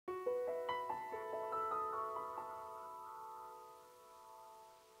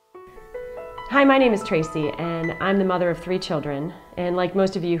Hi, my name is Tracy, and I'm the mother of 3 children. And like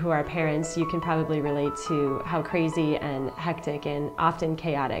most of you who are parents, you can probably relate to how crazy and hectic and often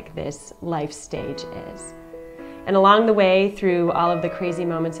chaotic this life stage is. And along the way, through all of the crazy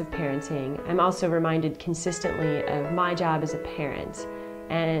moments of parenting, I'm also reminded consistently of my job as a parent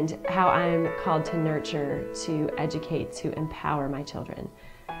and how I'm called to nurture, to educate, to empower my children.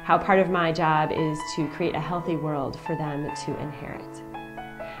 How part of my job is to create a healthy world for them to inherit.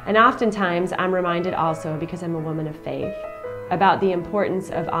 And oftentimes I'm reminded also, because I'm a woman of faith, about the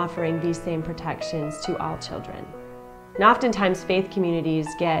importance of offering these same protections to all children. And oftentimes faith communities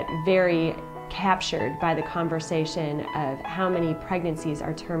get very captured by the conversation of how many pregnancies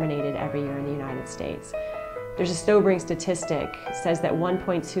are terminated every year in the United States. There's a sobering statistic that says that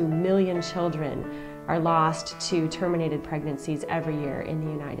 1.2 million children are lost to terminated pregnancies every year in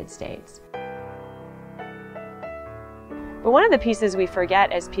the United States. But one of the pieces we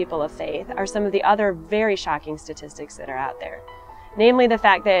forget as people of faith are some of the other very shocking statistics that are out there. Namely, the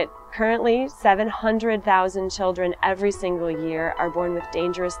fact that currently 700,000 children every single year are born with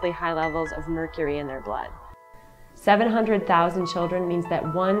dangerously high levels of mercury in their blood. 700,000 children means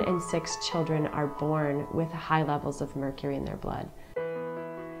that 1 in 6 children are born with high levels of mercury in their blood.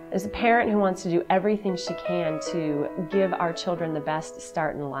 As a parent who wants to do everything she can to give our children the best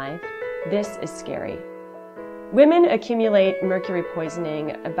start in life, this is scary. Women accumulate mercury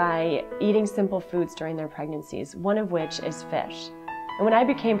poisoning by eating simple foods during their pregnancies, one of which is fish. And when I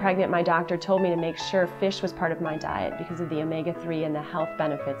became pregnant, my doctor told me to make sure fish was part of my diet because of the omega-3 and the health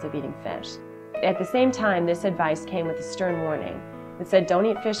benefits of eating fish. At the same time, this advice came with a stern warning. It said, don't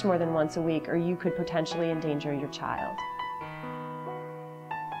eat fish more than once a week or you could potentially endanger your child.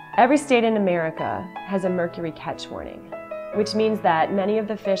 Every state in America has a mercury catch warning, which means that many of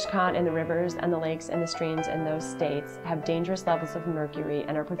the fish caught in the rivers and the lakes and the streams in those states have dangerous levels of mercury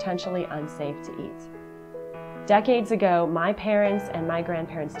and are potentially unsafe to eat. Decades ago, my parents and my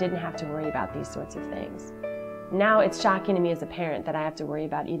grandparents didn't have to worry about these sorts of things. Now it's shocking to me as a parent that I have to worry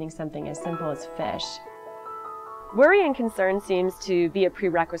about eating something as simple as fish. Worry and concern seems to be a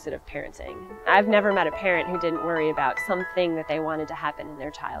prerequisite of parenting. I've never met a parent who didn't worry about something that they wanted to happen in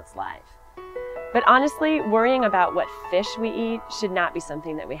their child's life. But honestly, worrying about what fish we eat should not be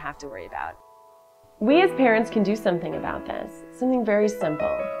something that we have to worry about. We as parents can do something about this, something very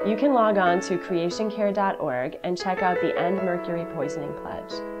simple. You can log on to creationcare.org and check out the End Mercury Poisoning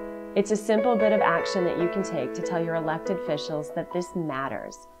Pledge. It's a simple bit of action that you can take to tell your elected officials that this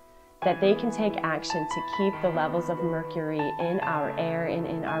matters, that they can take action to keep the levels of mercury in our air and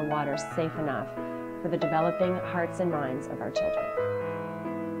in our water safe enough for the developing hearts and minds of our children.